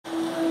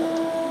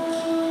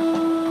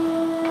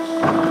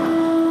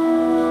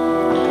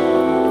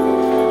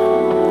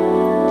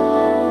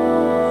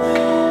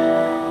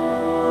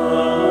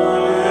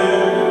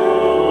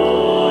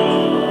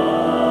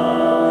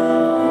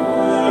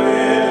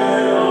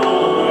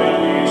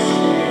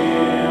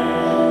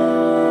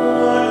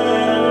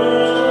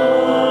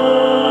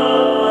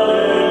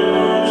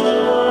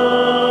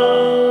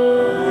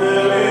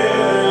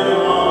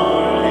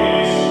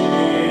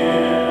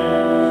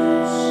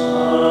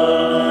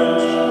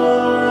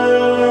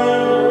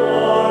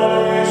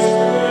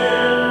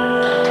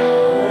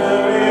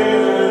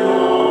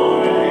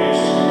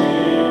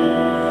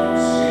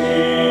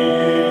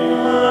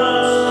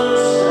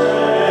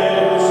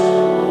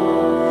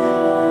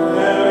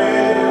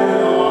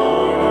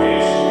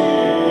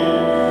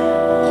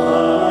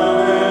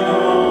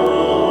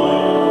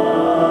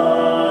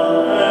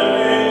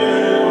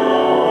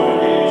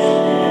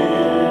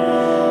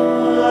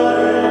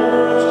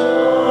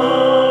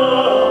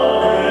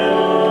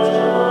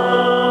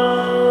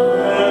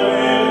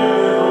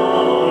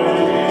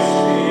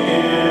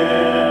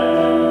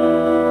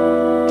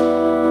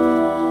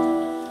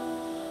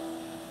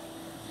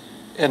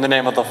In the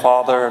name of the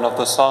Father, and of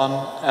the Son,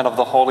 and of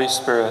the Holy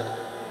Spirit.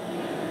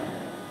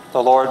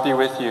 The Lord be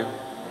with you.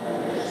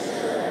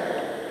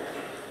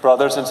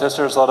 Brothers and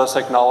sisters, let us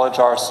acknowledge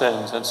our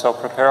sins and so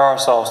prepare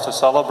ourselves to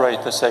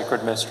celebrate the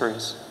sacred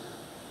mysteries.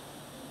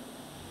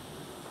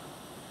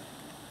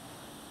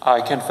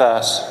 I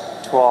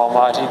confess to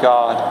Almighty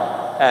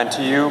God and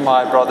to you,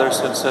 my brothers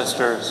and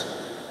sisters,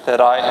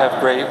 that I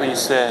have greatly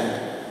sinned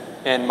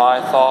in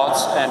my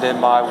thoughts and in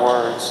my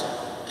words,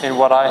 in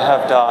what I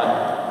have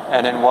done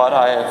and in what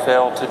I have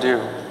failed to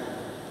do,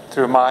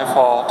 through my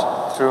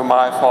fault, through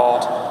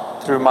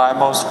my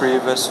most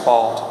grievous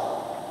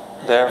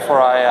fault. Therefore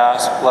I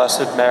ask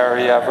Blessed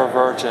Mary, ever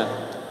Virgin,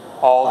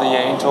 all the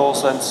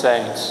angels and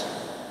saints,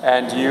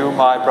 and you,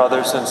 my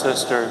brothers and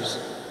sisters,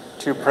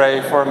 to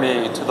pray for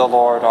me to the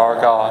Lord our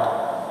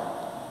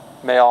God.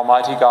 May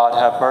Almighty God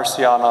have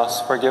mercy on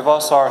us, forgive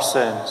us our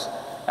sins,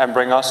 and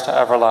bring us to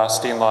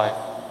everlasting life.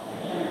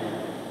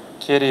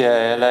 Kyrie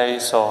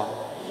eleison.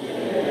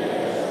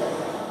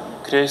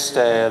 Christe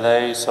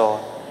eleison.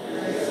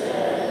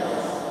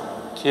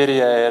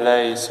 Kyrie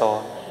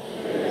eleison.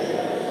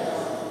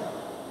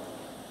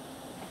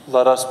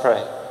 Let us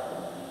pray.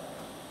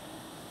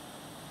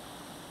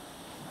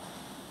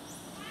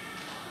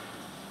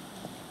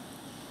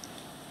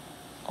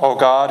 O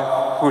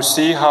God, who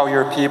see how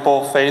your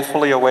people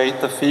faithfully await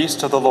the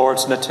feast of the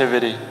Lord's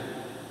Nativity,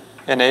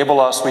 enable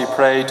us, we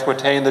pray, to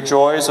attain the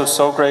joys of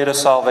so great a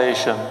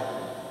salvation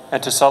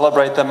and to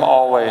celebrate them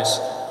always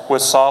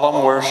with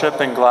solemn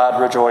worship and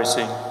glad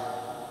rejoicing.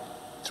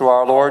 Through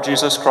our Lord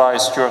Jesus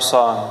Christ, your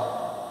Son,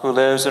 who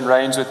lives and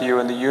reigns with you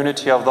in the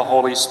unity of the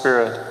Holy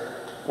Spirit,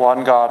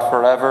 one God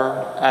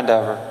forever and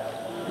ever.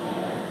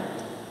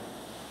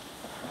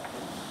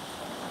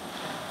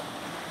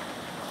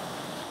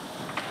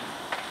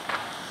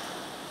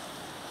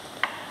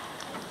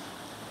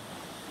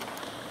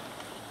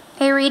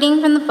 A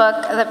reading from the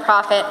book of the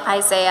prophet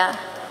Isaiah.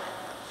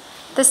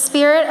 The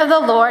Spirit of the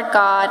Lord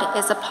God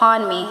is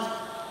upon me,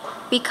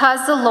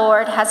 because the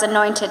Lord has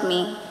anointed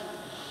me.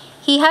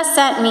 He has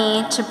sent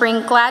me to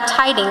bring glad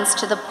tidings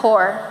to the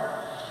poor,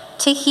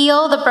 to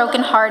heal the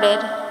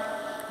brokenhearted,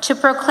 to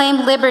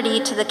proclaim liberty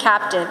to the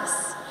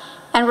captives,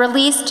 and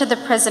release to the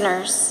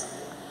prisoners,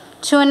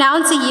 to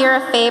announce a year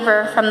of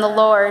favor from the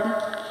Lord,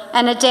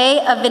 and a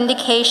day of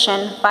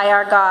vindication by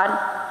our God.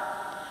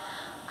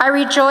 I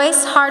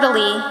rejoice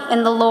heartily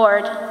in the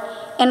Lord,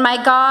 and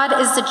my God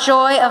is the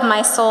joy of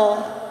my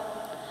soul.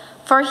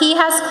 For he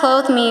has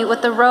clothed me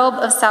with the robe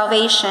of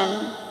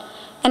salvation,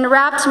 and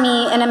wrapped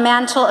me in a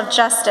mantle of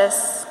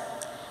justice,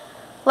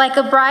 like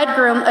a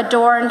bridegroom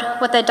adorned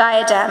with a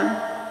diadem,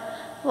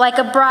 like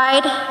a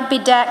bride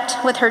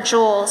bedecked with her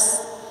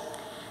jewels.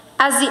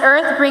 As the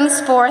earth brings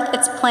forth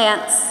its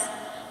plants,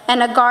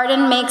 and a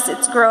garden makes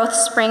its growth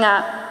spring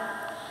up,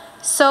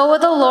 so will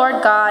the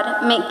Lord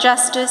God make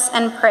justice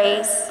and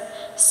praise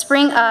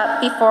spring up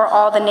before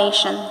all the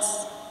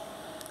nations.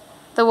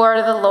 The word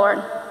of the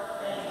Lord.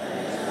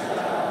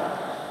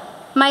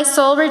 My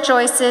soul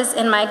rejoices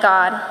in my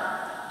God.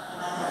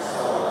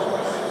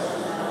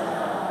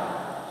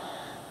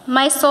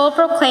 My soul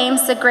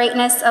proclaims the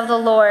greatness of the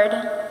Lord.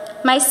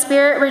 My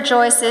spirit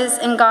rejoices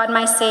in God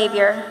my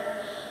Savior,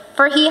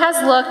 for he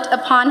has looked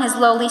upon his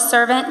lowly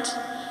servant.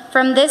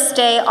 From this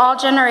day all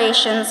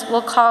generations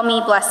will call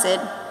me blessed.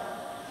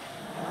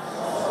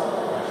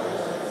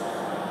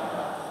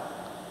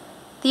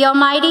 The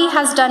Almighty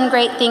has done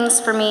great things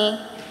for me,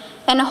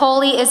 and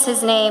holy is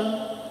his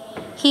name.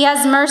 He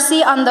has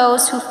mercy on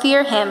those who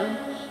fear him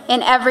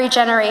in every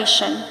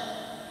generation.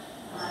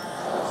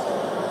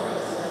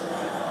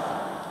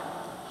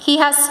 He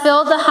has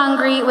filled the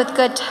hungry with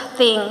good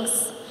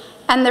things,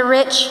 and the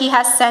rich he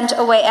has sent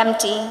away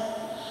empty.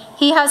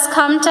 He has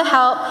come to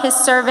help his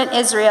servant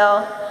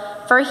Israel,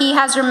 for he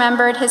has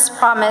remembered his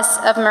promise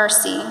of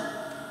mercy.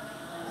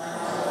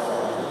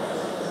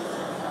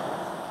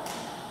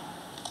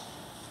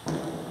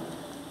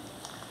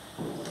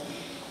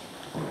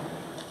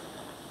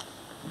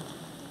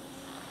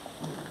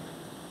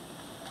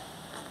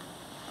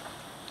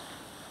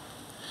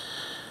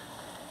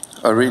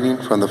 A reading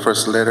from the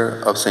first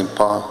letter of St.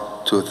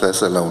 Paul to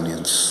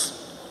Thessalonians.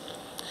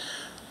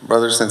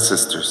 Brothers and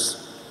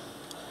sisters,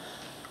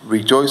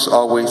 rejoice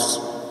always,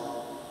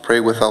 pray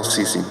without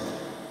ceasing.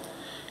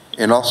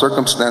 In all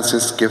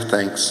circumstances give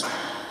thanks,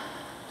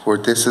 for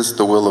this is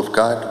the will of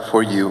God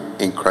for you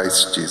in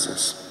Christ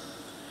Jesus.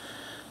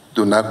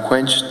 Do not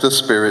quench the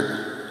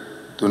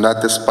spirit, do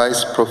not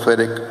despise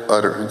prophetic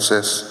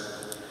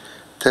utterances.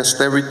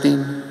 Test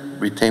everything,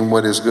 retain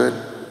what is good,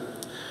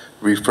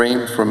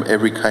 refrain from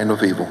every kind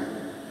of evil.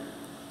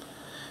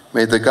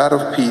 May the God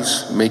of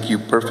peace make you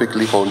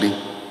perfectly holy,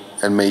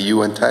 and may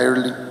you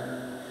entirely,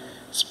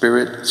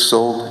 spirit,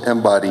 soul,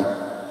 and body,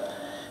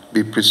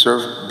 be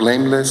preserved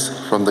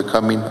blameless from the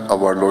coming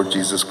of our Lord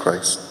Jesus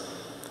Christ.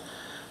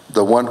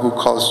 The one who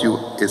calls you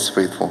is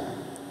faithful,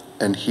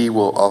 and he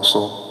will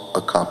also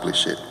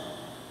accomplish it.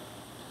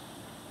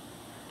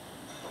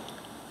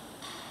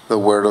 The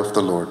word of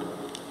the Lord.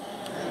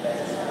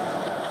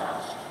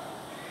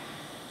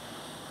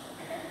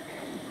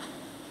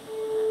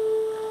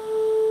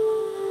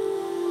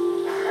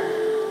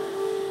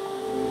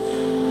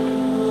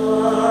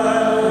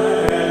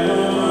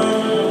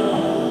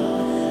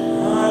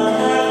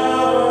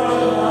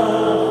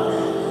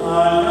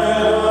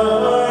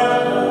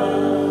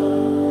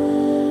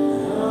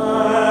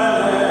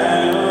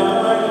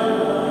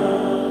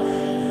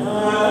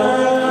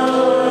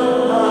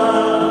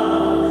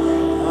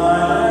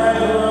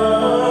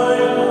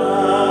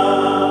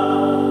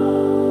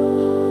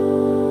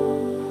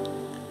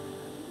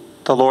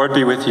 The Lord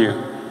be with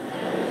you.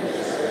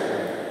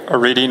 A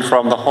reading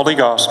from the Holy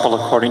Gospel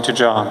according to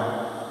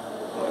John.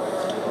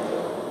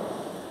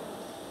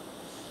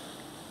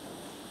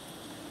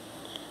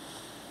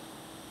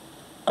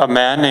 A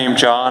man named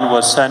John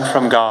was sent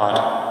from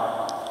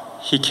God.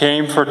 He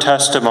came for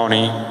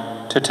testimony,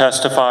 to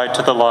testify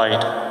to the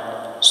light,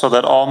 so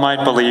that all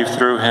might believe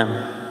through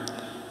him.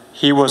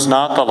 He was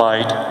not the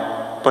light,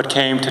 but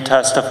came to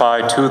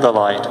testify to the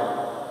light.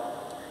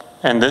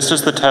 And this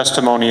is the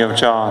testimony of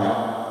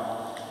John.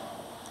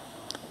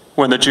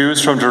 When the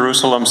Jews from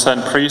Jerusalem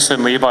sent priests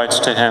and Levites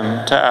to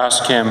him to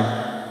ask him,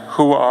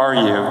 "Who are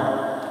you?"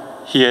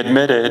 he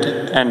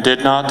admitted and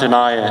did not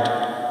deny it,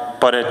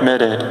 but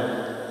admitted,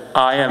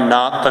 "I am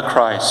not the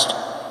Christ."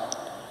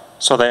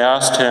 So they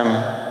asked him,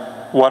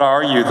 "What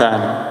are you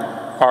then?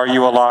 Are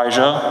you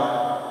Elijah?"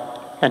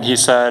 And he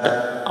said,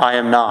 "I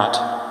am not."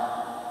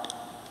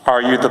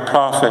 "Are you the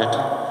prophet?"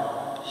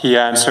 He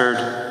answered,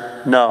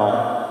 "No."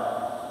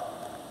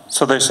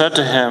 So they said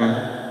to him,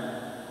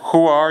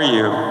 "Who are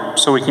you,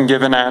 so we can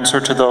give an answer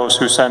to those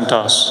who sent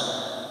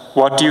us?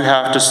 What do you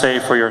have to say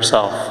for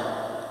yourself?"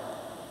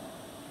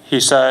 He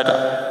said,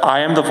 "I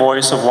am the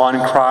voice of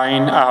one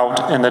crying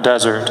out in the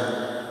desert,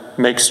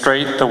 'Make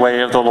straight the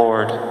way of the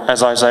Lord,'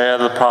 as Isaiah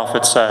the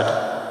prophet said."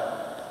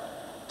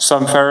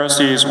 Some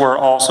Pharisees were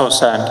also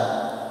sent.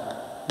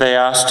 They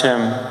asked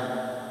him,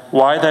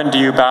 "Why then do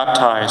you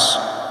baptize,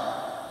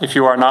 if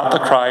you are not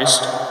the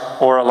Christ,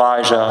 or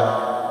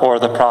Elijah, or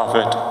the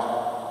prophet?"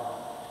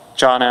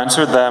 John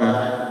answered them,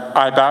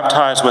 "I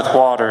baptize with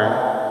water,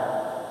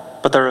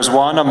 but there is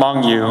one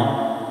among you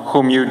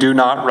whom you do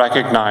not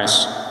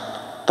recognize,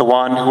 the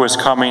one who is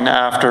coming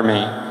after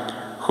me,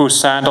 whose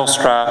sandal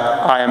strap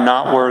I am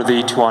not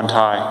worthy to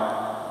untie."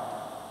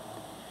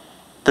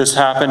 This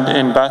happened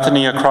in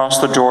Bethany across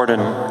the Jordan,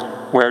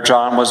 where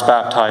John was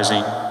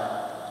baptizing.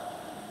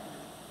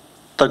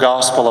 The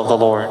Gospel of the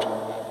Lord.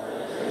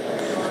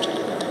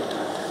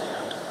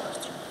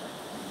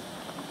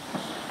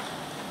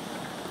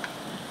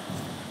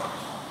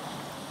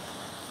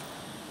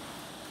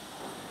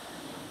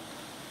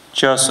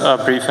 Just a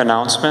brief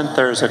announcement.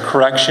 There's a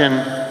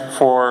correction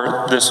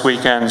for this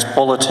weekend's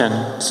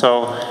bulletin.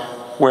 So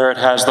where it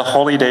has the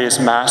Holy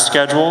Days Mass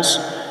schedules,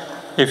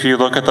 if you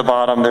look at the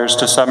bottom, there's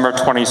December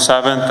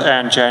 27th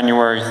and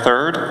January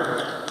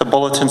 3rd. The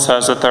bulletin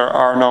says that there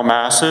are no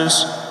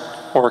Masses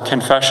or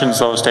confessions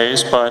those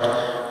days, but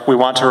we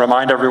want to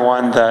remind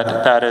everyone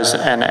that that is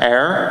an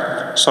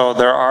error. So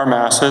there are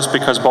Masses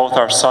because both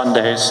are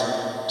Sundays.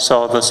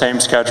 So the same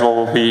schedule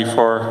will be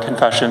for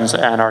confessions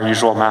and our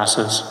usual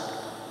Masses.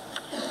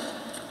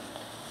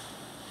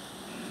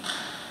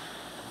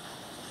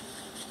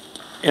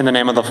 In the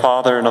name of the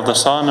Father, and of the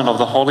Son, and of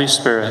the Holy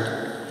Spirit.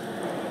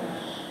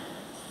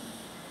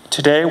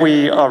 Today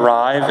we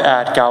arrive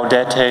at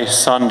Gaudete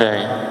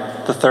Sunday,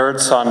 the third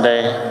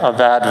Sunday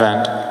of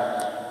Advent.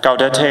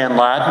 Gaudete in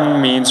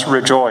Latin means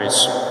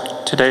rejoice.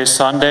 Today's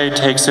Sunday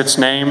takes its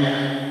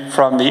name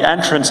from the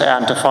entrance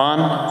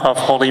antiphon of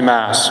Holy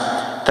Mass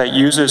that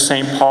uses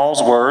St.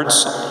 Paul's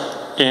words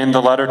in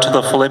the letter to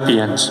the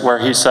Philippians, where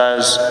he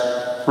says,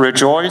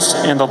 "Rejoice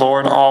in the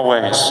Lord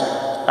always.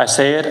 I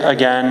say it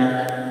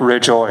again,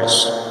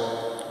 rejoice."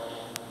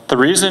 The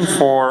reason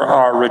for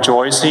our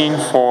rejoicing,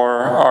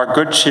 for our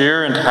good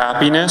cheer and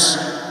happiness,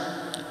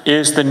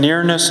 is the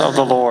nearness of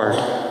the Lord,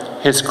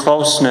 his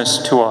closeness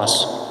to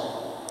us.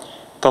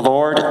 The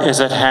Lord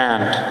is at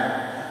hand.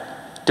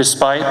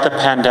 Despite the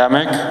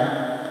pandemic,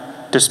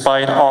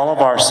 despite all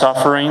of our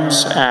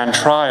sufferings and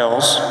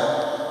trials,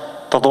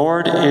 the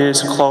Lord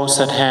is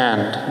close at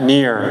hand,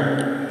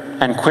 near,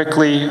 and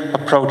quickly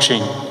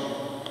approaching.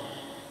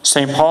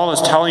 St. Paul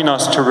is telling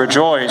us to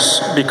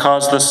rejoice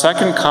because the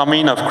second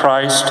coming of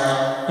Christ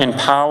in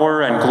power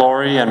and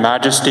glory and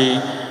majesty,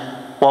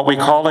 what we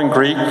call in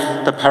Greek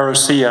the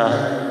parousia,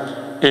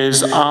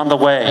 is on the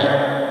way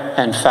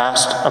and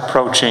fast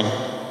approaching.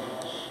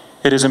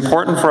 It is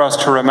important for us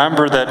to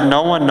remember that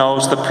no one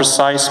knows the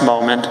precise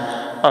moment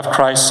of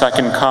Christ's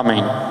second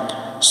coming.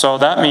 So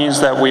that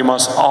means that we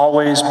must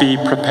always be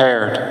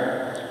prepared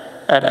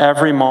at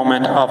every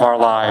moment of our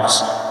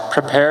lives,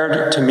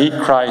 prepared to meet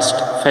Christ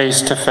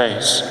face to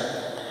face.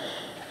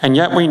 And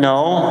yet we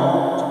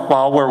know,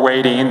 while we're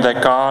waiting,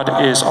 that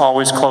God is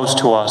always close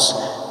to us.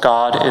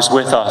 God is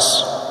with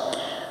us.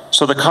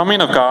 So the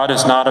coming of God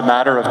is not a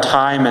matter of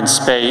time and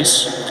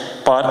space,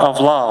 but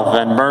of love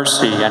and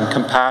mercy and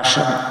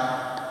compassion.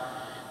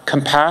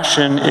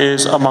 Compassion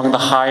is among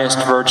the highest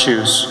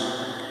virtues,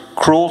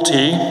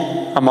 cruelty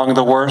among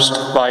the worst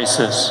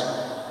vices.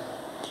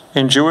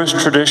 In Jewish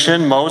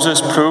tradition,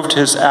 Moses proved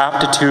his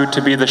aptitude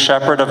to be the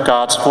shepherd of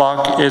God's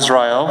flock,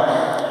 Israel,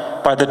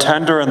 by the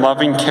tender and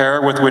loving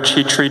care with which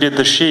he treated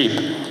the sheep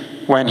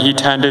when he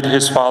tended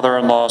his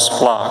father-in-law's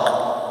flock.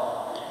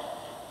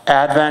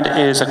 Advent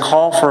is a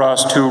call for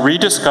us to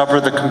rediscover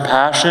the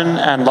compassion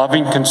and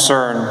loving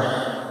concern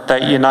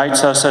that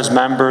unites us as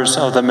members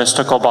of the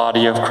mystical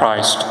body of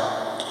Christ.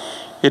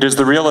 It is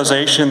the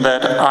realization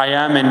that I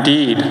am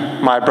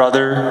indeed my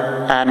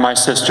brother and my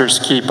sister's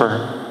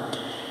keeper.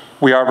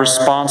 We are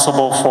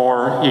responsible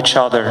for each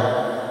other.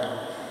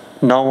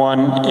 No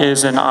one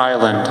is an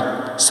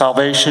island.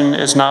 Salvation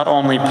is not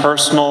only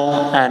personal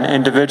and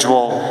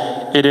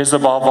individual, it is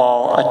above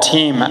all a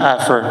team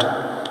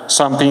effort,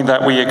 something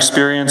that we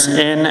experience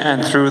in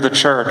and through the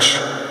church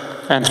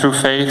and through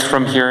faith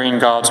from hearing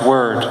God's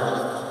word.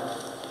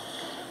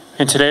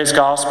 In today's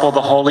gospel,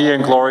 the holy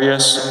and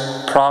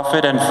glorious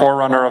prophet and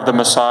forerunner of the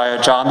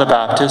Messiah, John the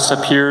Baptist,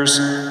 appears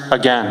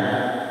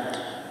again.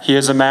 He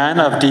is a man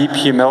of deep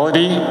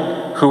humility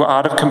who,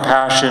 out of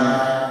compassion,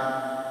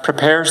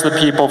 prepares the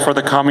people for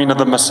the coming of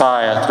the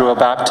Messiah through a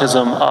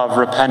baptism of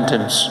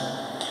repentance.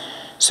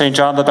 St.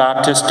 John the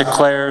Baptist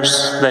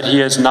declares that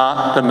he is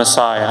not the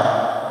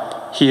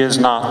Messiah. He is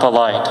not the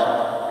light.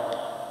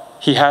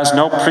 He has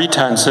no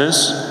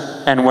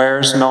pretenses and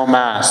wears no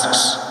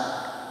masks.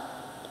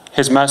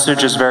 His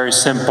message is very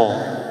simple.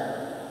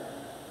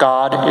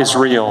 God is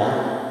real.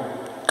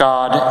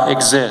 God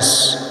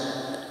exists.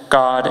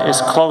 God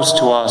is close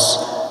to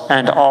us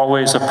and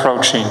always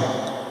approaching,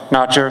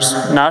 not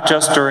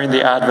just during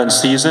the Advent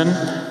season,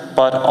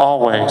 but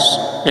always,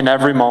 in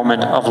every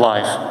moment of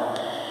life.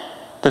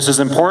 This is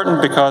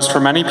important because for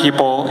many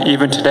people,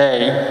 even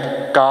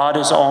today, God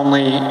is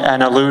only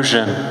an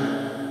illusion,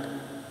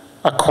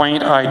 a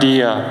quaint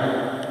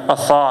idea, a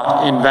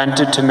thought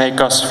invented to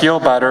make us feel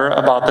better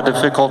about the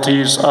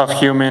difficulties of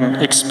human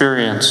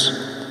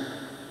experience.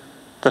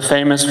 The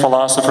famous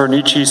philosopher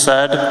Nietzsche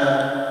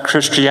said,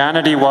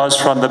 "Christianity was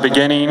from the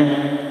beginning,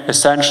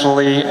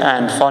 essentially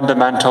and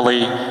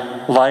fundamentally,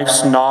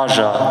 life's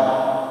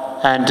nausea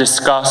and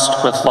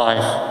disgust with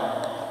life,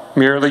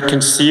 merely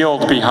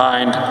concealed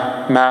behind,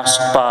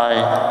 masked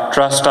by,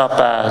 dressed up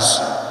as,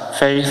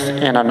 faith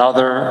in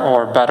another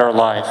or better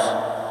life."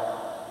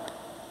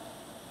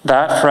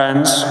 That,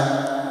 friends,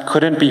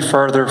 couldn't be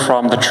further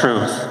from the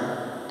truth.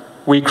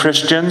 We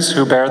Christians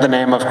who bear the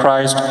name of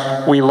Christ,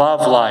 we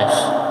love life,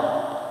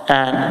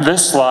 and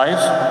this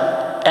life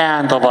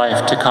and the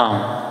life to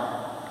come.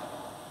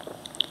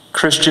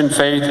 Christian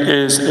faith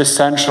is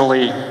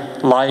essentially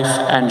life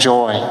and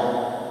joy.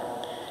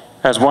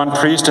 As one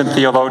priest and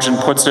theologian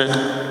puts it,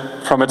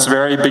 from its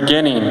very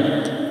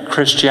beginning,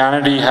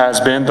 Christianity has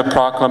been the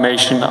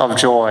proclamation of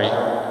joy,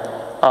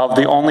 of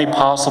the only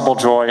possible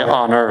joy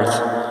on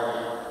earth.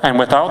 And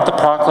without the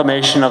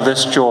proclamation of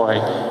this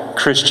joy,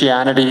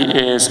 Christianity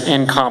is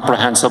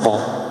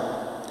incomprehensible.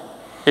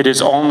 It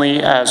is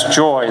only as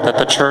joy that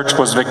the church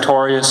was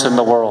victorious in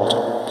the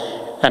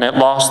world, and it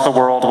lost the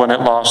world when it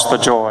lost the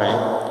joy,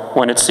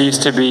 when it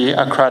ceased to be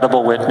a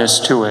credible witness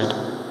to it.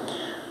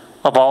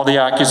 Of all the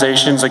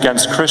accusations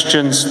against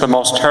Christians, the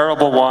most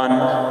terrible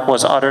one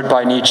was uttered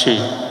by Nietzsche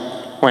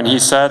when he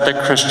said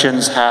that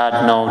Christians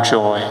had no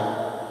joy.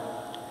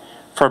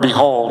 For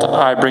behold,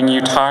 I bring you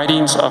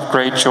tidings of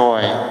great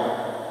joy.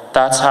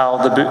 That's how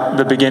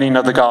the beginning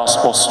of the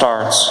gospel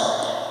starts.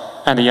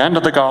 And the end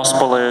of the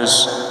gospel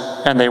is,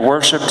 and they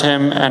worshipped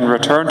him and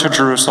returned to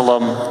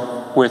Jerusalem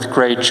with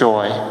great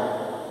joy.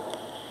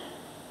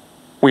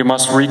 We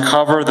must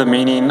recover the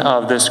meaning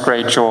of this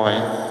great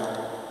joy.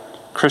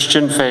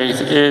 Christian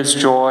faith is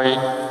joy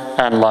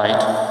and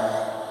light.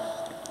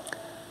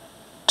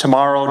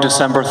 Tomorrow,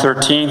 December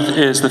 13th,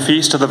 is the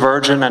feast of the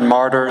Virgin and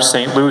Martyr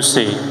St.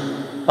 Lucy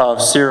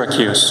of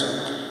Syracuse.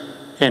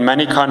 In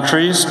many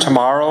countries,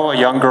 tomorrow a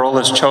young girl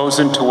is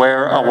chosen to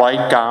wear a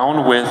white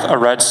gown with a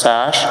red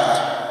sash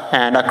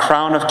and a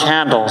crown of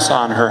candles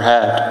on her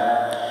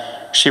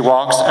head. She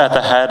walks at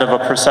the head of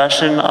a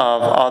procession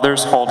of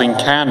others holding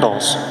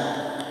candles.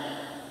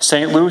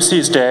 St.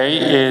 Lucy's Day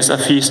is a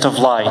feast of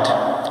light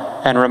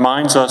and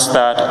reminds us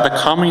that the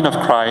coming of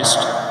Christ,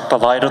 the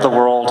light of the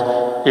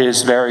world,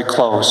 is very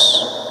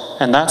close,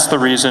 and that's the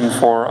reason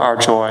for our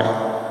joy.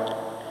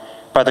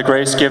 By the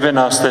grace given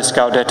us this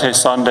Gaudete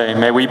Sunday,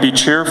 may we be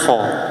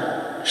cheerful,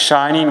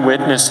 shining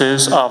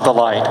witnesses of the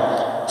light,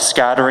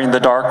 scattering the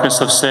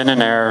darkness of sin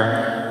and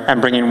error, and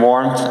bringing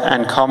warmth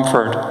and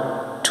comfort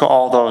to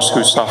all those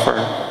who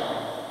suffer.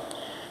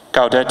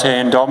 Gaudete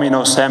in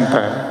Domino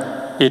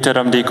semper,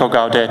 iterum dico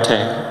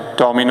gaudete,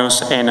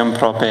 Dominus enim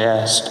prope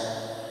est.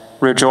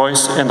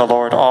 Rejoice in the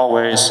Lord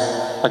always.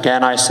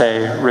 Again I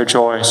say,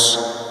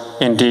 rejoice.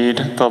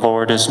 Indeed, the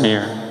Lord is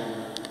near.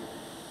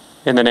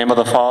 In the name of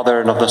the Father,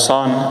 and of the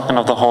Son, and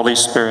of the Holy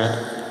Spirit.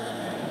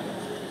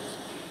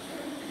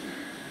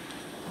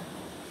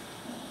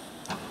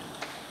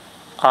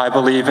 I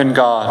believe in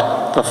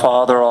God, the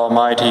Father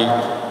Almighty,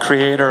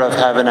 creator of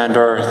heaven and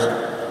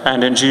earth,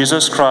 and in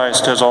Jesus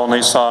Christ, his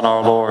only Son,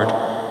 our Lord,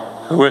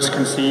 who was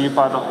conceived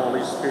by the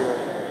Holy Spirit,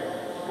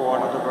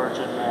 born of the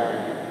Virgin Mary,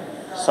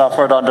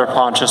 suffered under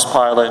Pontius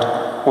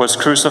Pilate, was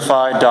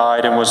crucified,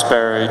 died, and was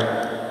buried.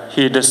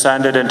 He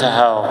descended into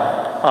hell.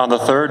 On the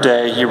third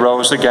day he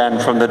rose again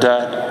from the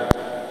dead.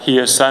 He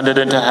ascended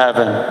into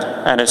heaven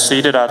and is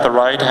seated at the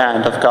right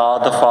hand of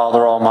God the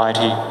Father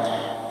Almighty.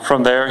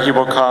 From there he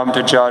will come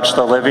to judge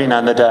the living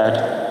and the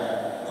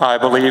dead. I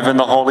believe in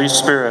the Holy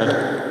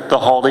Spirit, the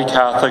Holy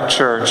Catholic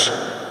Church,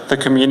 the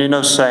communion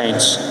of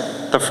saints,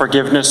 the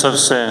forgiveness of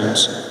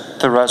sins,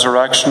 the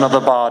resurrection of the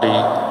body,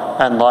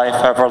 and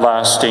life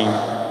everlasting.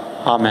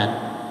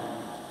 Amen.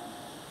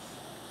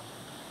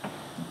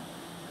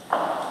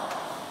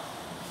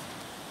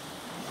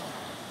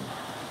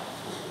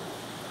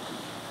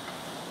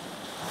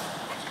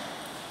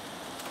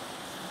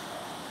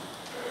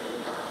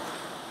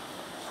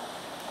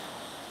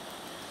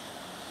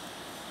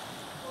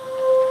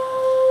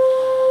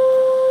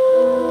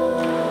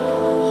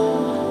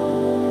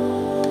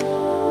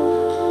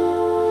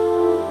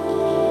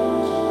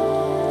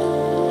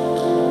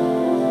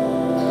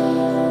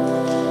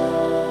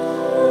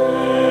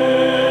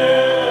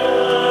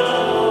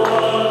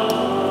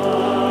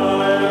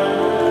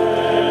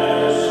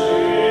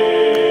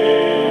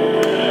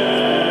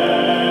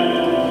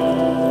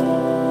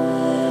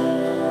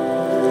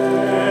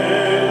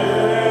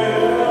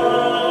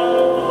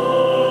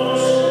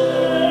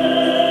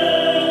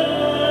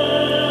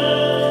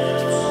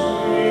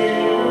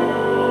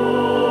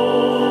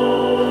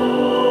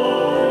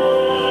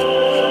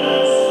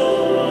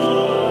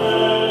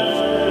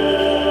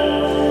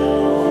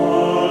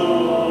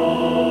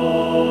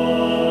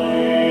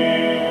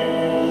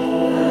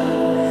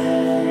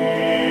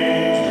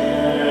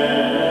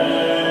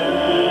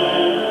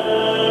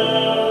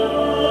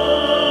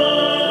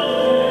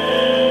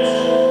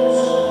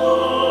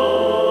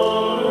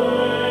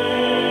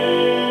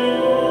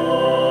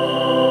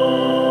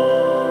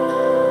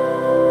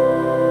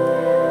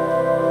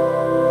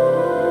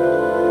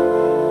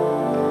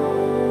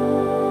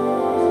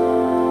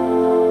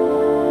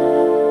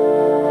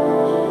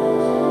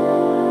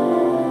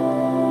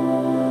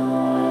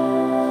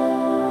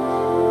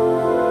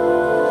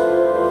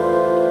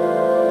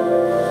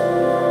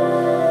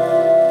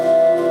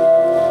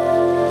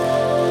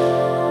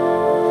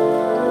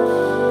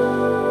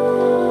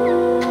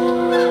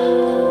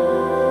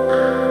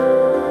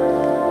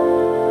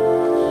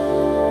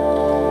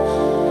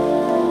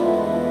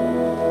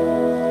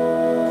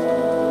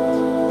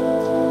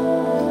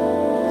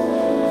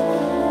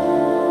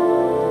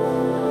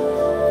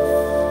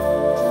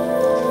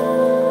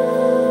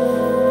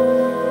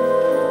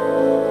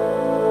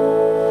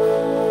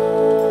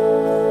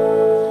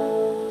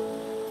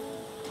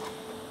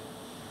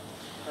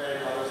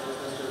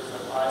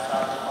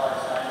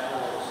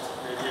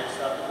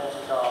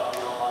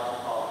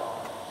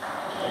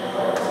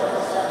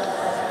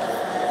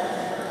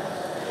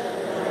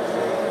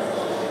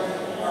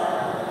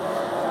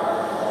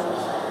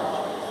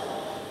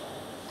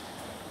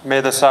 May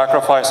the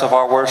sacrifice of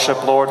our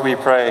worship, Lord, we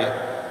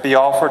pray, be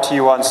offered to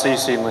you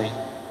unceasingly,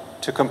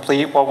 to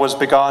complete what was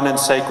begun in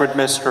sacred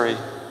mystery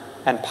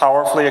and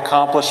powerfully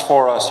accomplish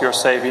for us your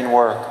saving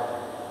work,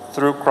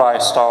 through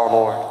Christ our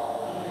Lord.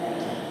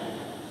 Amen.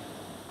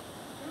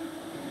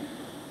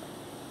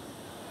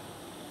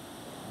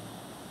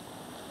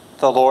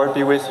 The Lord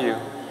be with you.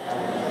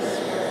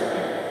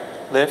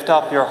 Lift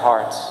up your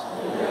hearts.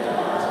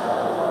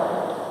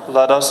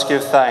 Let us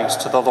give thanks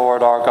to the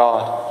Lord our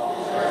God.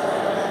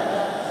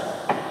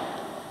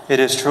 It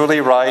is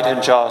truly right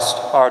and just,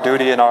 our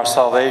duty and our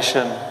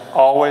salvation,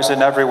 always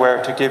and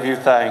everywhere to give you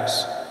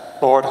thanks,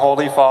 Lord,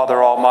 Holy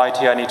Father,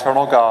 Almighty and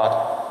eternal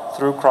God,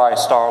 through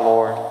Christ our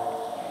Lord.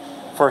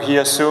 For he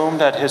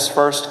assumed at his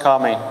first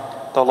coming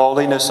the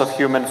lowliness of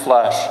human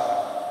flesh,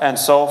 and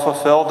so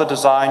fulfilled the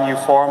design you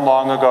formed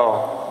long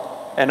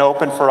ago, and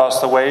opened for us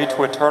the way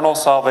to eternal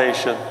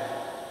salvation,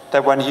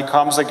 that when he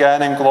comes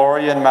again in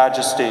glory and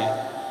majesty,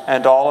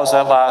 and all is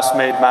at last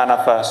made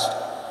manifest,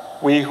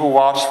 we who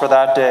watch for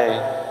that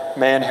day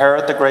may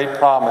inherit the great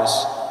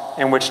promise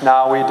in which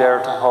now we dare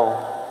to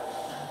hope.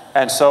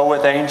 And so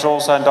with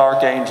angels and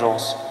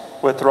archangels,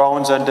 with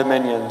thrones and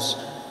dominions,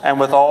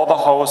 and with all the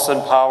hosts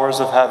and powers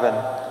of heaven,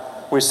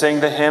 we sing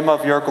the hymn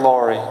of your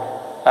glory,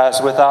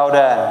 as without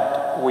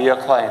end we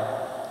acclaim.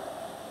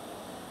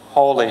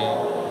 Holy,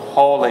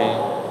 holy,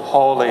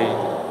 holy,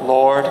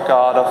 Lord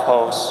God of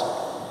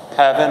hosts,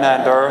 heaven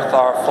and earth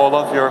are full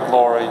of your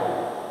glory.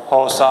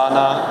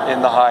 Hosanna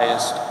in the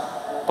highest.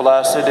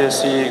 Blessed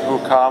is he who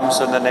comes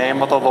in the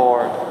name of the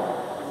Lord.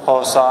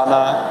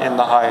 Hosanna in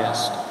the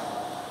highest.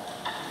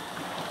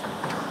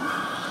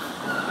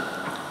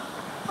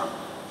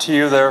 To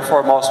you,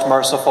 therefore, most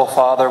merciful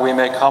Father, we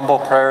make humble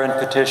prayer and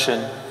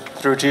petition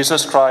through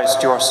Jesus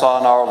Christ, your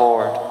Son, our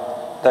Lord,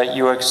 that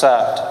you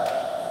accept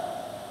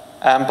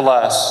and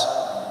bless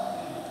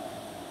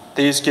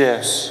these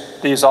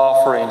gifts, these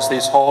offerings,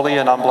 these holy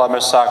and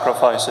unblemished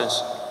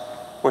sacrifices,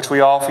 which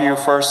we offer you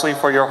firstly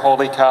for your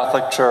holy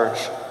Catholic Church.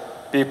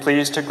 Be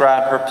pleased to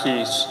grant her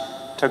peace,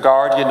 to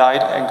guard,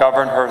 unite, and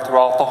govern her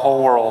throughout the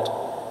whole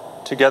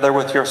world, together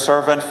with your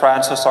servant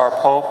Francis our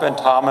Pope and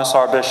Thomas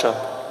our Bishop,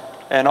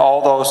 and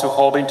all those who,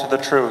 holding to the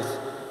truth,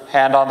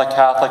 hand on the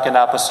Catholic and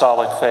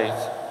Apostolic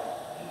faith.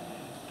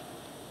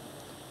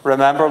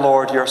 Remember,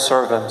 Lord, your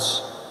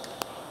servants,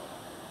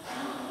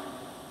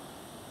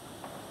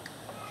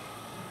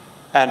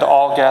 and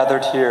all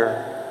gathered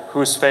here,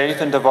 whose faith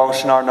and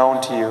devotion are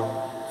known to you.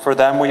 For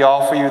them we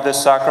offer you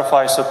this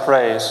sacrifice of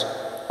praise,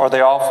 or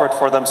they offer it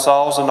for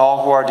themselves and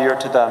all who are dear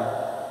to them,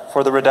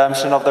 for the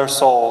redemption of their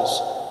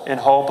souls, in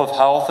hope of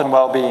health and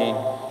well-being,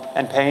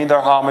 and paying their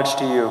homage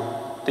to you,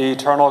 the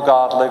eternal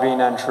God,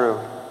 living and true.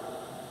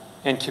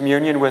 In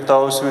communion with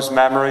those whose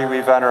memory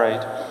we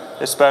venerate,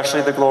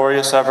 especially the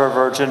glorious ever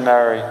Virgin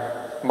Mary,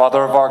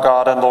 Mother of our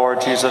God and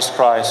Lord Jesus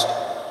Christ,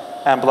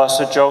 and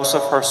blessed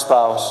Joseph, her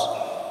spouse,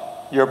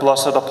 your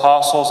blessed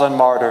apostles and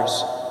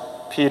martyrs,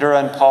 Peter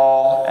and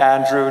Paul,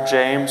 Andrew,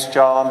 James,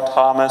 John,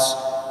 Thomas,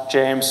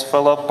 James,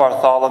 Philip,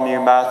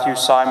 Bartholomew, Matthew,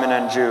 Simon,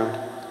 and Jude,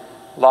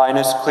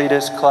 Linus,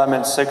 Cletus,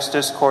 Clement,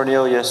 Sixtus,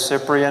 Cornelius,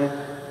 Cyprian,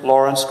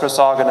 Lawrence,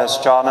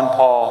 Chrysogonus, John and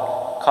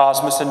Paul,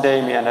 Cosmas and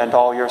Damian, and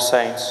all your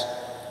saints.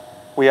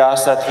 We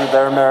ask that through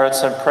their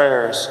merits and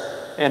prayers,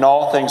 in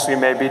all things we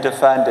may be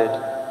defended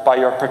by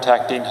your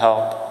protecting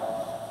help.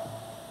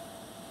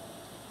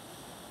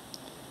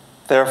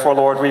 Therefore,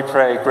 Lord, we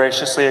pray,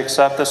 graciously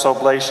accept this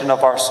oblation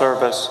of our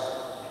service,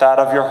 that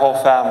of your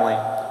whole family.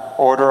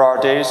 Order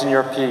our days in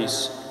your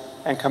peace,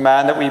 and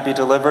command that we be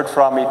delivered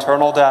from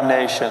eternal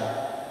damnation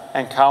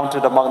and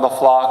counted among the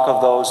flock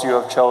of those you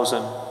have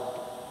chosen.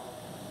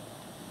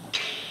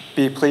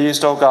 Be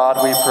pleased, O God,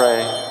 we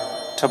pray,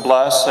 to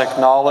bless,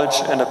 acknowledge,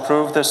 and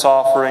approve this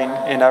offering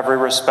in every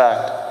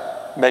respect.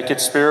 Make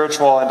it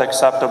spiritual and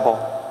acceptable,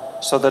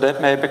 so that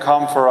it may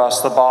become for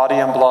us the body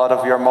and blood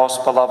of your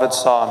most beloved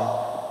Son,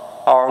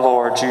 our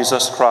Lord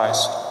Jesus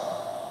Christ.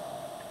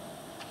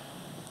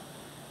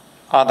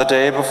 On the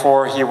day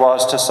before he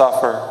was to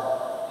suffer,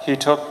 he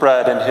took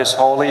bread in his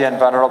holy and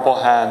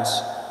venerable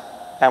hands,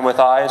 and with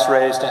eyes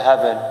raised to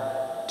heaven,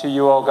 to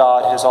you, O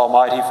God, his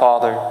almighty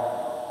Father,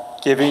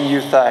 giving you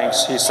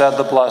thanks, he said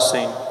the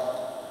blessing,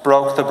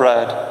 broke the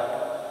bread,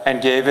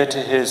 and gave it to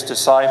his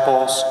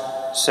disciples,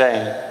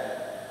 saying,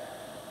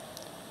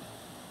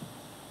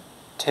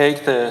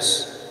 "Take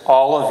this,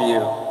 all of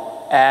you,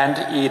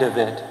 and eat of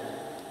it,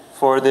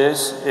 for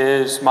this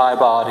is my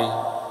body,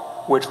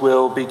 which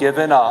will be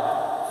given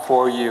up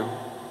for you."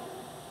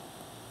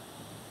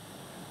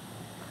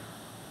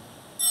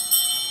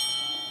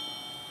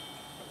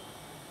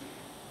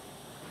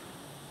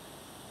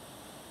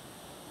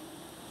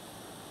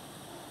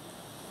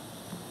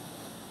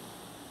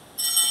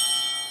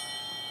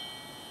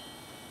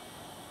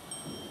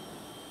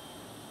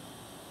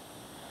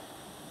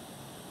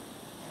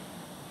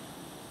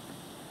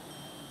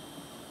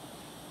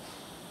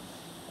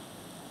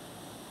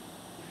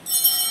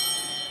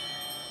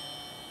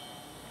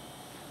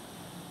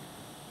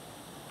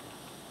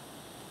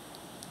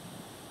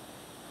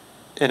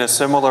 In a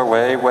similar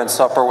way, when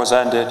supper was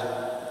ended,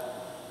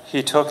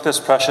 he took this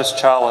precious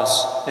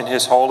chalice in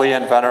his holy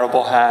and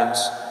venerable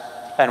hands,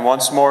 and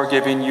once more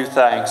giving you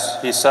thanks,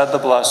 he said the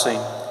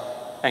blessing,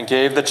 and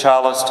gave the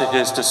chalice to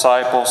his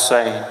disciples,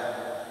 saying,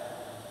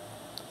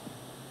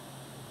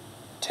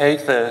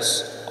 "Take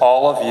this,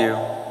 all of you,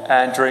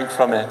 and drink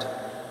from it,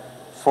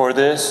 for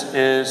this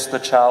is the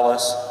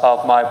chalice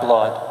of my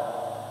blood,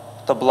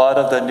 the blood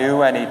of the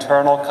new and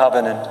eternal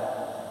covenant,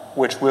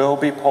 which will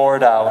be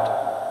poured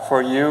out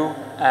for you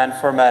and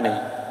for many,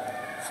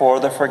 for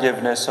the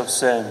forgiveness of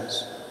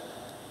sins.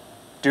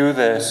 Do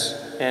this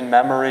in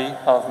memory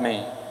of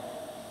me."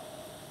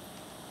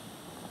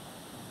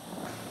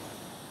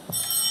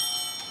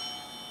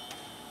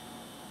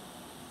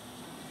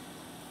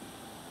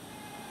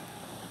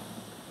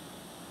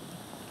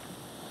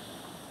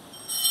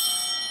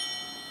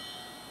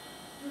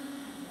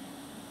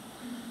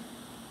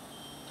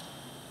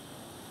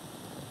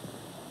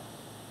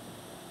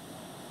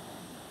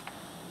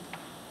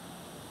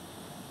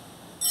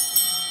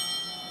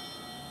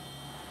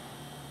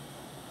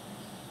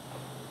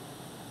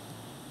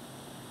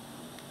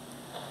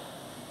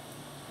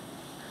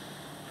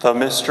 The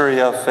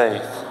mystery of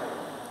faith.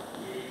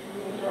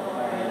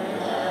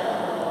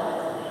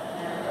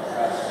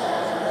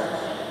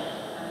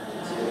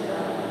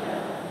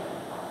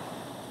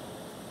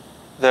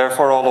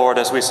 Therefore, O Lord,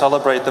 as we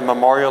celebrate the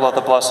memorial of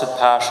the Blessed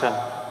Passion,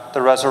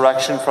 the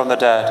resurrection from the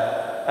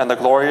dead, and the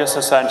glorious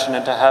ascension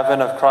into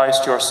heaven of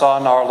Christ, your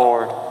Son, our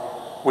Lord,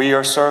 we,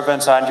 your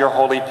servants and your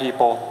holy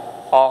people,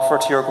 offer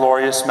to your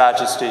glorious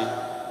majesty,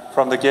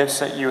 from the gifts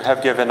that you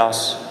have given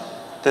us,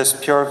 this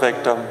pure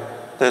victim,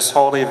 this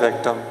holy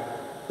victim,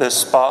 this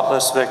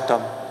spotless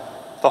victim,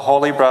 the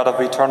holy bread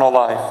of eternal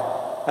life,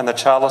 and the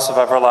chalice of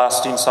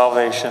everlasting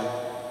salvation.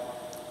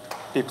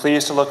 Be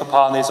pleased to look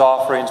upon these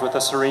offerings with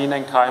a serene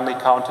and kindly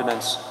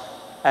countenance,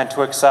 and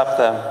to accept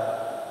them,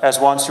 as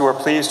once you were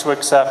pleased to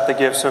accept the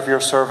gifts of your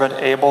servant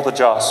Abel the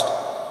just,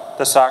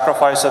 the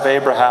sacrifice of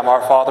Abraham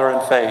our father in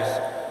faith,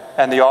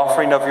 and the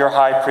offering of your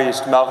high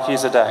priest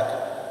Melchizedek,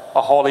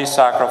 a holy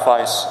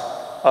sacrifice,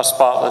 a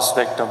spotless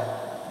victim.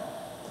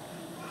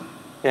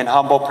 In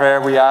humble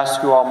prayer, we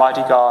ask you,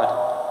 Almighty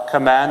God,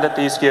 command that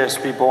these gifts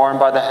be borne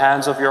by the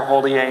hands of your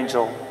holy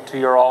angel to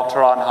your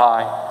altar on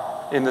high,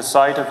 in the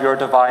sight of your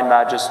divine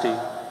majesty,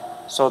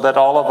 so that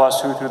all of us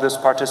who through this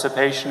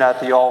participation at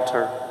the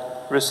altar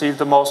receive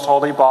the most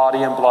holy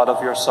body and blood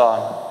of your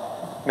Son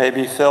may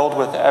be filled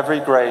with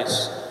every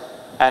grace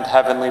and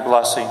heavenly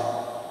blessing.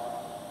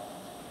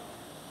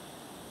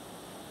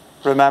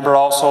 Remember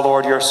also,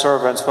 Lord, your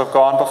servants who have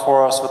gone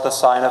before us with the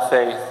sign of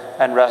faith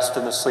and rest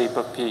in the sleep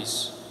of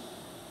peace.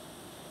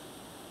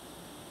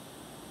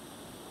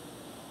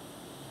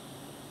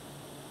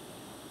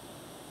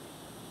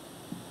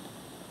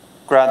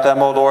 Grant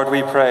them, O Lord,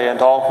 we pray,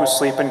 and all who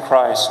sleep in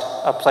Christ,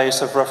 a place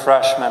of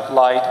refreshment,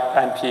 light,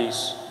 and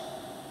peace.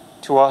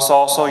 To us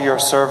also, your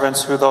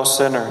servants, who though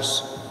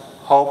sinners,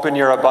 hope in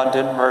your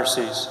abundant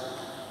mercies,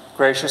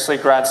 graciously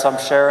grant some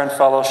share and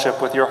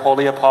fellowship with your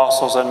holy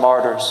apostles and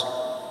martyrs,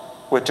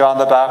 with John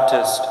the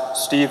Baptist,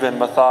 Stephen,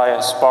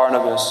 Matthias,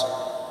 Barnabas,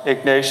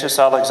 Ignatius,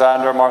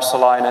 Alexander,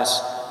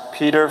 Marcellinus,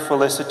 Peter,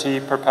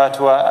 Felicity,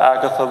 Perpetua,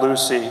 Agatha,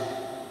 Lucy,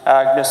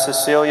 Agnes,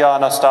 Cecilia,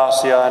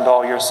 Anastasia, and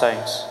all your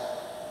saints.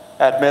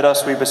 Admit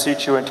us, we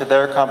beseech you, into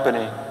their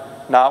company,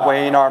 not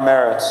weighing our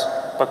merits,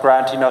 but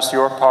granting us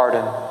your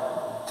pardon.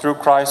 Through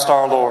Christ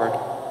our Lord,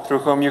 through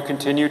whom you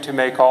continue to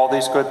make all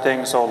these good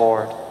things, O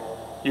Lord.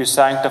 You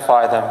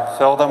sanctify them,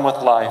 fill them with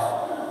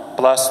life,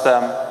 bless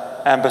them,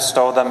 and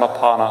bestow them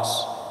upon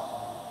us.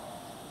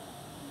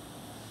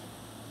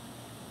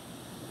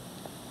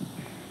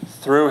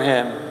 Through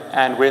him,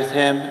 and with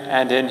him,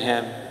 and in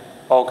him,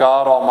 O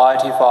God,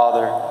 Almighty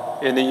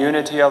Father, in the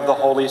unity of the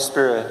Holy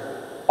Spirit,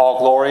 all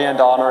glory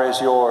and honor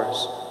is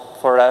yours,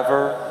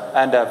 forever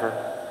and ever.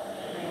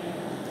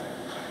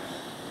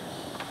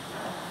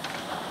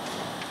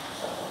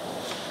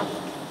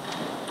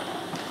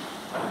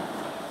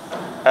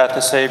 At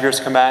the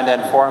Savior's command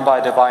and formed by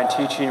divine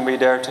teaching, we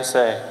dare to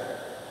say,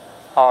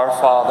 Our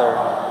Father,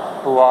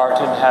 who art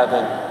in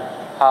heaven,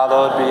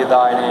 hallowed be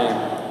thy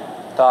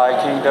name.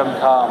 Thy kingdom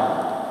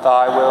come,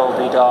 thy will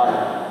be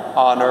done,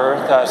 on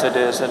earth as it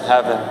is in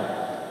heaven.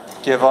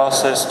 Give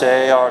us this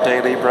day our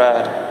daily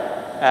bread,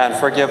 and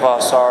forgive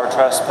us our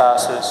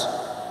trespasses,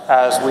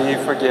 as we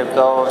forgive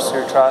those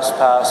who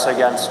trespass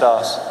against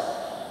us.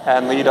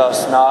 And lead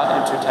us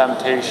not into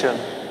temptation,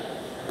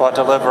 but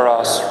deliver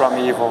us from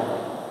evil.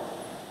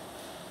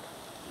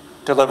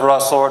 Deliver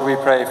us, Lord, we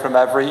pray, from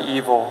every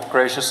evil.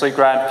 Graciously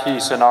grant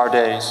peace in our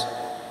days,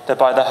 that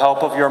by the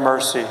help of your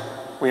mercy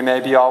we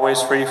may be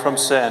always free from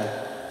sin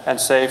and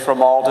safe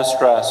from all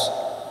distress,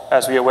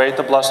 as we await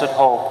the blessed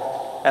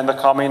hope and the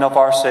coming of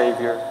our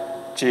Savior,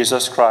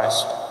 Jesus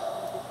Christ.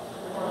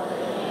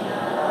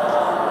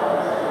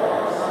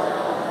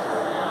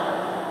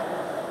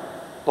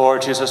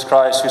 Lord Jesus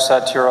Christ, who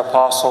said to your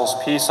apostles,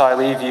 Peace I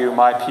leave you,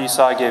 my peace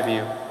I give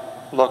you,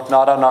 look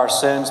not on our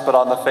sins, but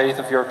on the faith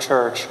of your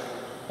church,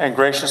 and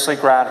graciously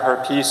grant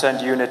her peace and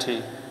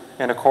unity,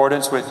 in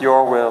accordance with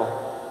your will,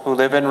 who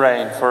live and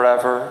reign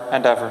forever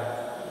and ever.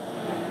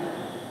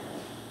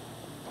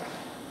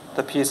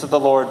 The peace of the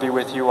Lord be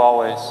with you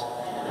always.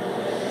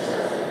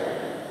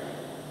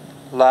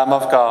 Lamb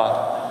of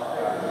God,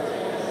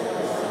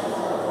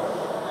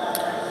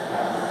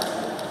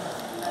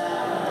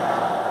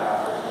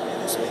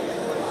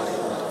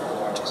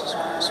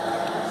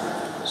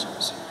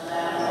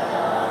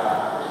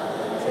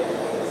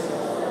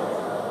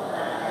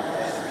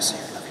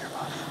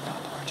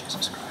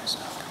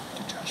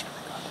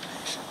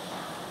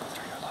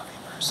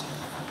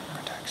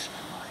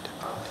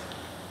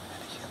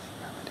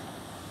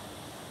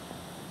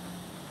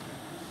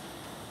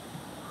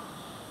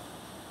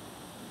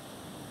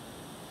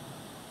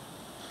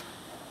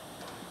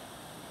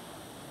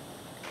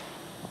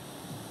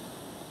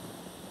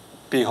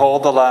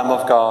 behold the Lamb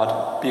of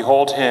God.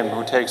 Behold him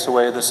who takes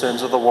away the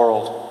sins of the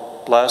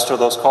world. Blessed are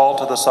those called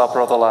to the supper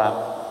of the Lamb.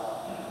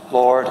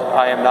 Lord,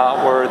 I am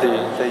not worthy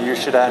that you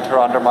should enter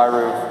under my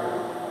roof,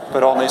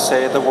 but only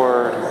say the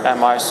word, and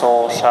my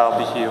soul shall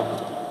be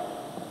healed.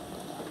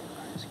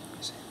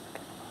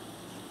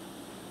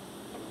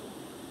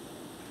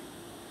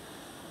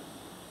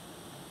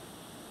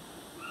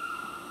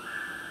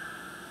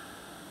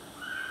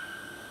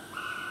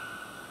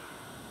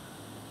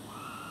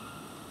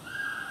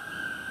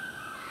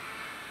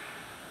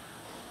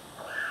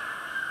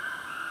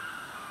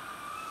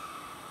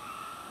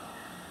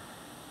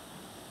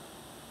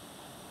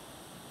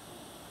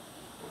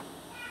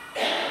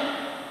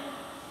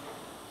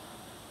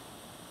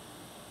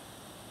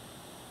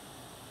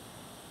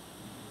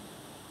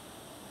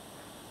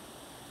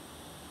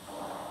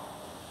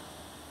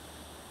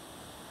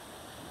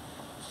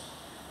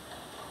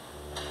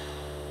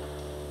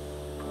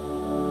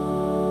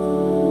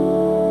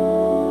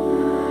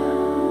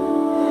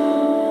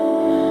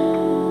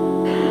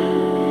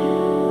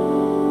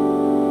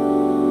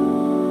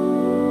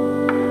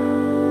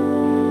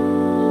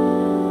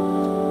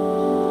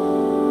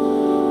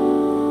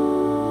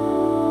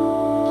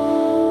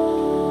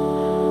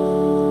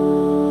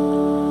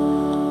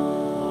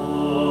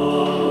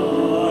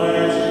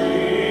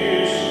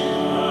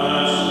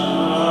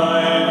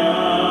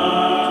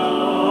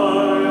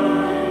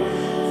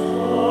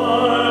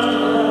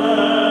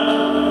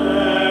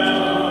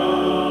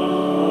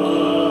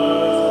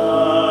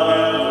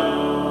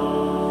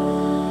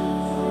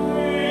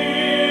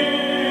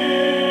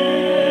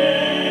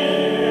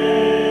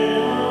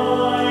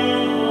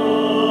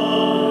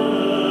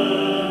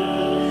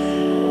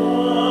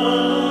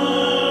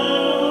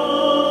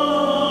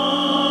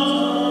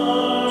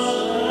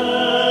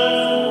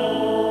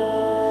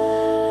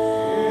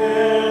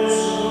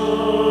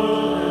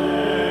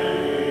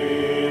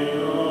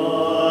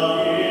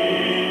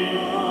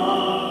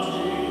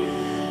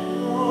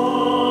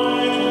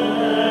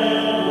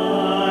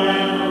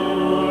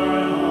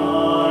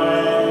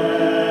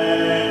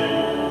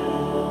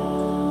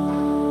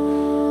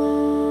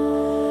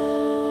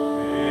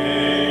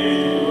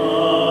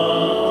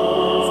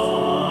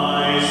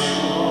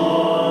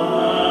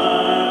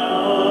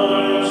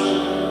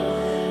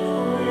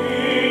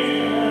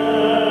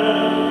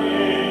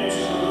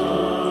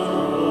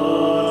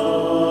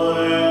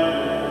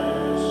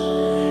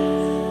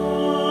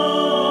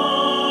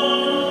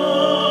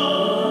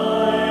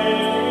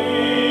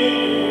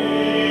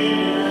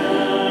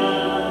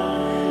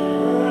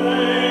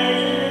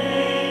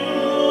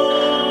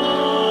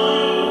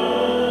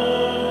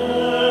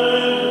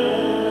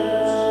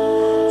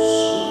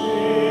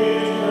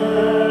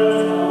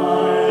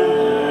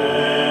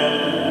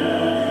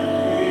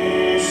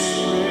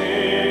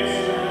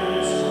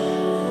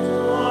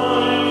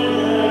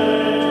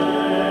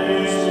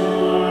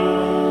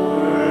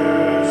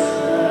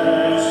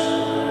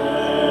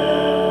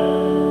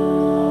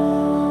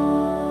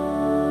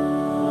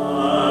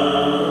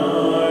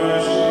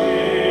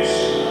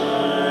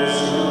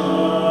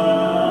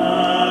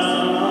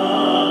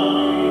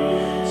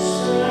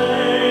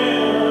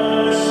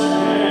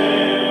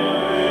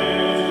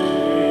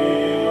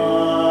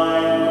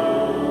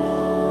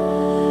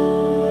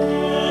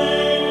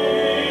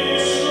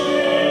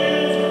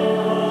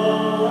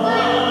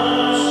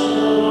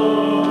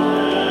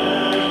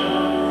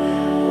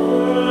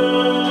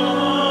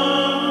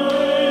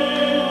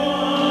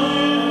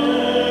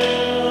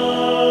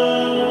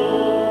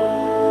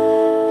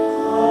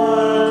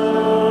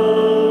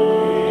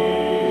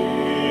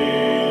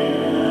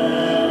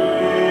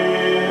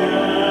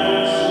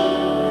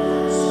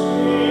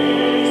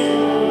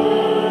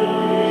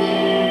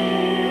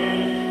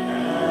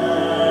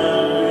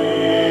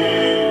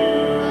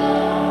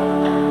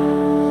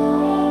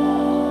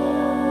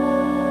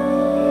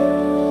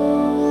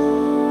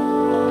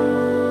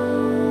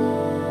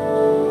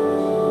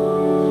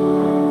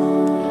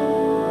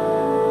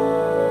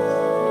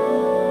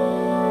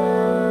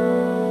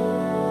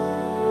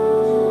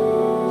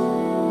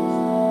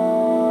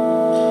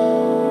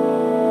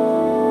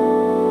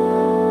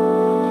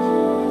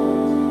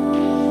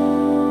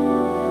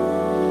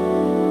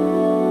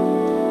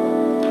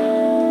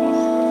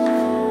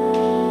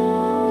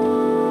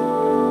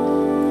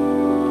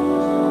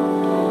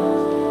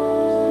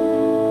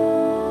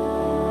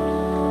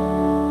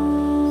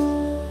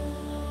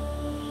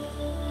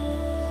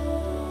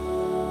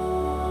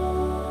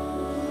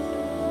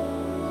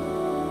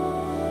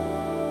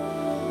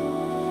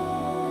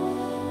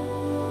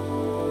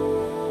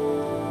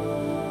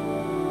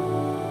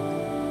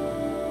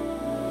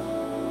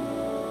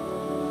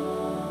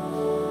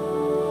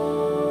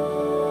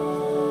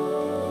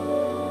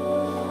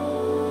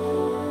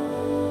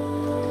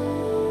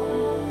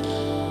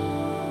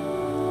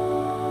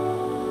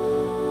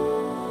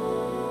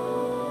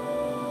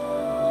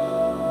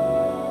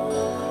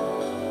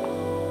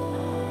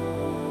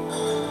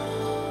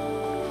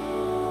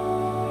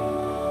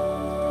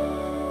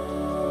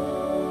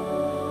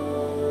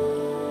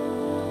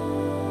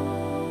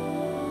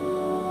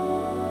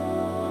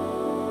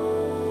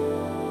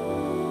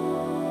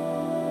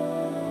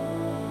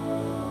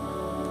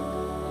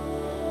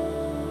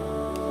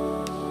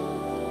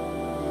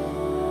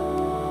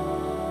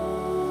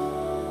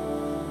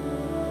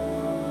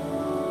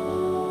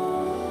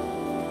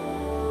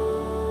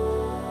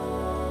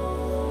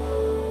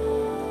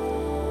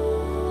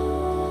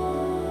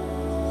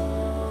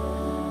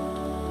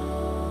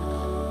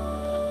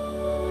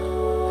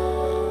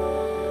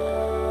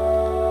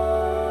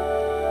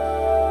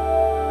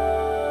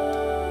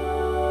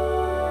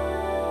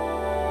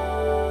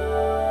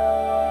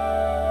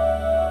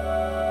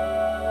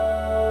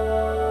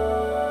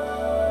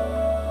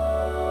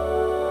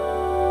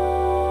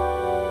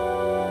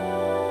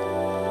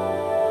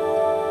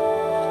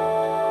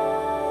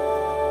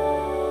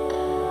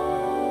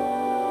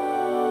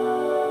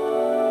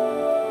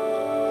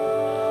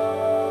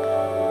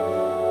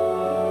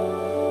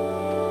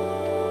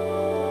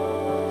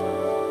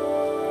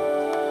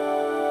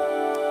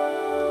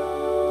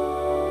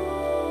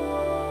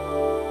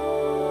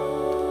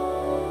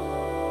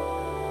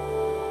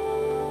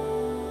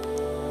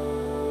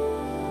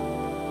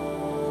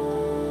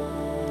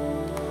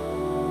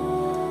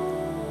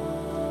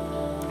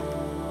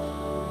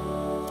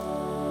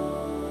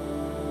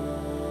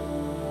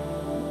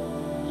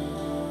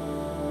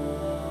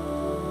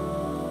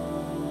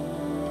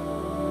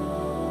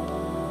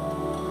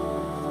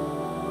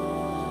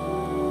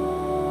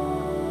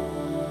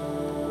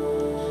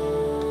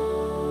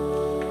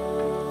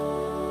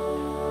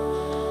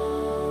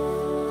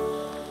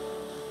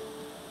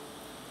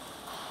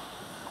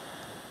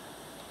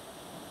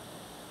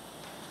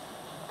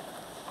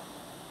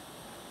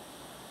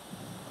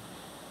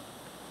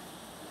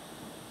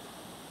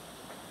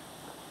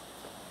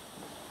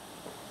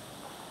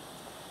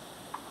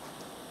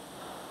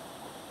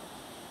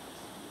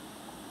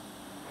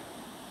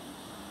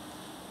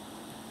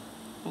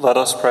 Let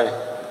us pray.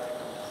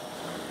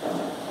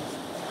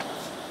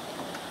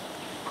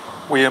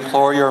 We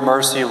implore your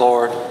mercy,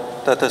 Lord,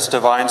 that this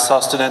divine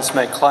sustenance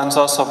may cleanse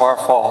us of our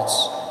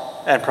faults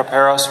and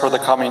prepare us for the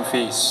coming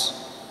feasts.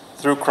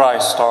 Through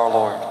Christ our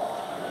Lord.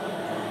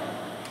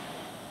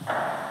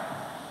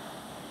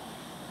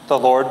 The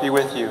Lord be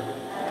with you.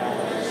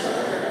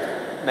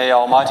 May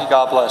Almighty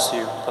God bless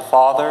you, the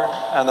Father,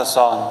 and the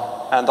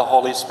Son, and the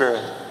Holy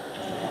Spirit.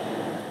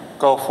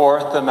 Go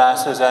forth, the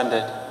Mass is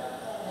ended.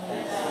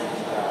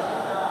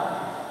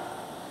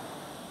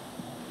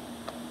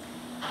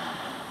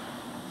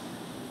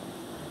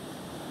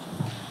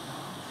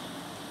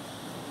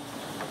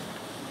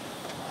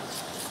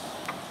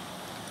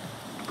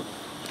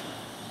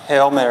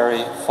 Hail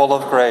Mary, full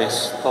of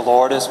grace, the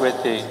Lord is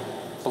with thee.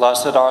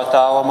 Blessed art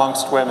thou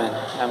amongst women,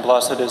 and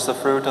blessed is the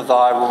fruit of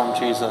thy womb,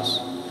 Jesus.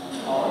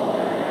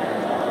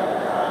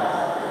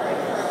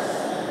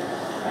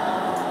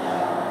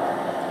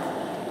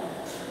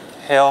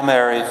 Hail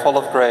Mary, full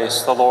of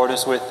grace, the Lord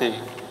is with thee.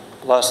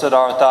 Blessed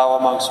art thou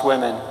amongst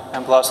women,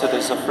 and blessed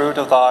is the fruit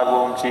of thy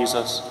womb,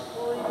 Jesus.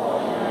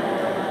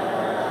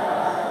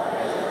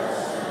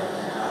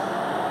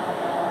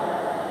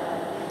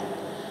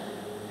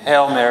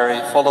 Hail Mary,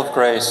 full of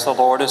grace, the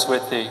Lord is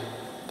with thee.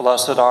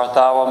 Blessed art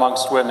thou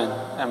amongst women,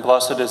 and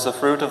blessed is the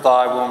fruit of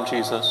thy womb,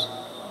 Jesus.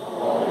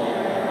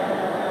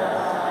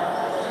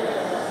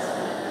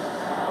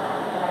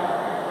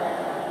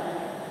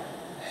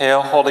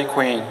 Hail, Holy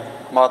Queen,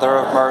 Mother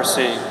of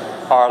mercy,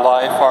 our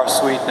life, our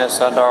sweetness,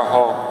 and our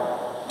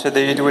hope. To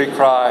thee do we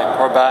cry,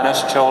 poor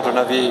banished children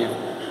of Eve.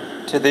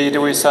 To thee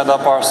do we send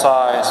up our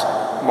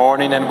sighs,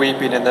 mourning and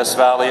weeping in this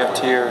valley of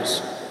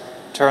tears.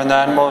 Turn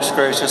then, most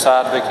gracious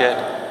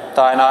Advocate,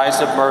 thine eyes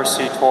of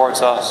mercy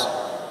towards us,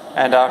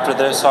 and after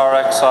this our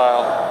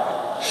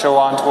exile, show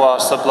unto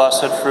us the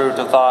blessed fruit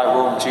of thy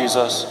womb,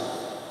 Jesus.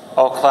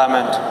 O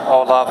clement,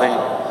 O loving,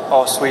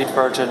 O sweet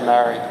Virgin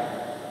Mary,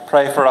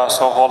 pray for us,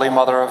 O Holy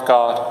Mother of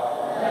God.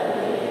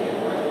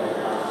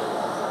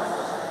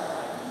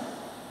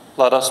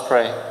 Let us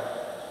pray.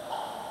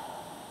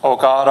 O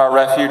God, our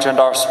refuge and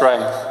our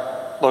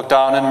strength, look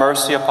down in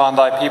mercy upon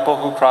thy people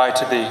who cry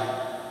to thee,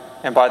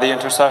 and by the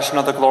intercession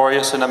of the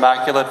glorious and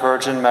immaculate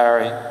Virgin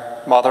Mary,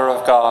 Mother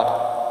of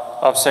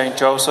God, of Saint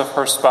Joseph,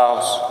 her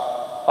spouse,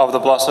 of the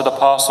blessed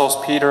apostles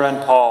Peter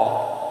and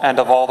Paul, and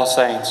of all the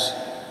saints,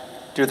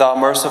 do thou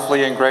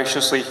mercifully and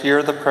graciously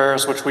hear the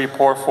prayers which we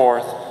pour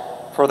forth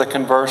for the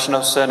conversion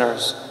of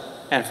sinners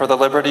and for the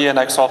liberty and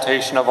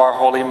exaltation of our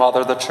Holy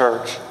Mother, the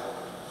Church,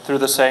 through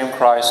the same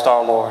Christ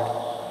our Lord.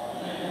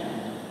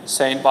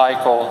 Saint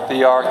Michael,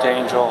 the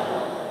Archangel,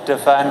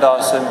 defend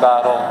us in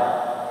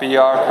battle. Be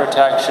our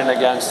protection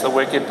against the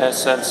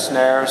wickedness and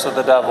snares of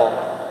the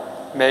devil.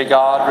 May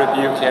God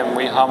rebuke him,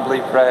 we humbly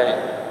pray.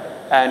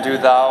 And do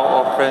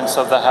thou, O Prince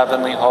of the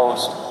heavenly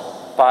host,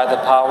 by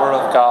the power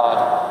of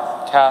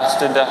God,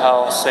 cast into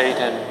hell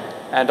Satan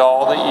and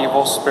all the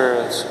evil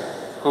spirits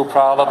who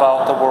prowl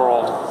about the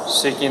world,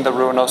 seeking the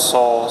ruin of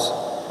souls.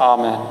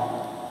 Amen.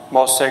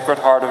 Most Sacred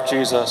Heart of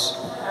Jesus.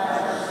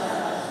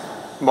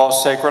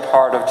 Most Sacred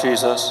Heart of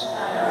Jesus.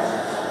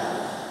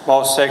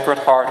 Most Sacred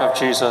Heart of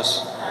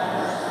Jesus.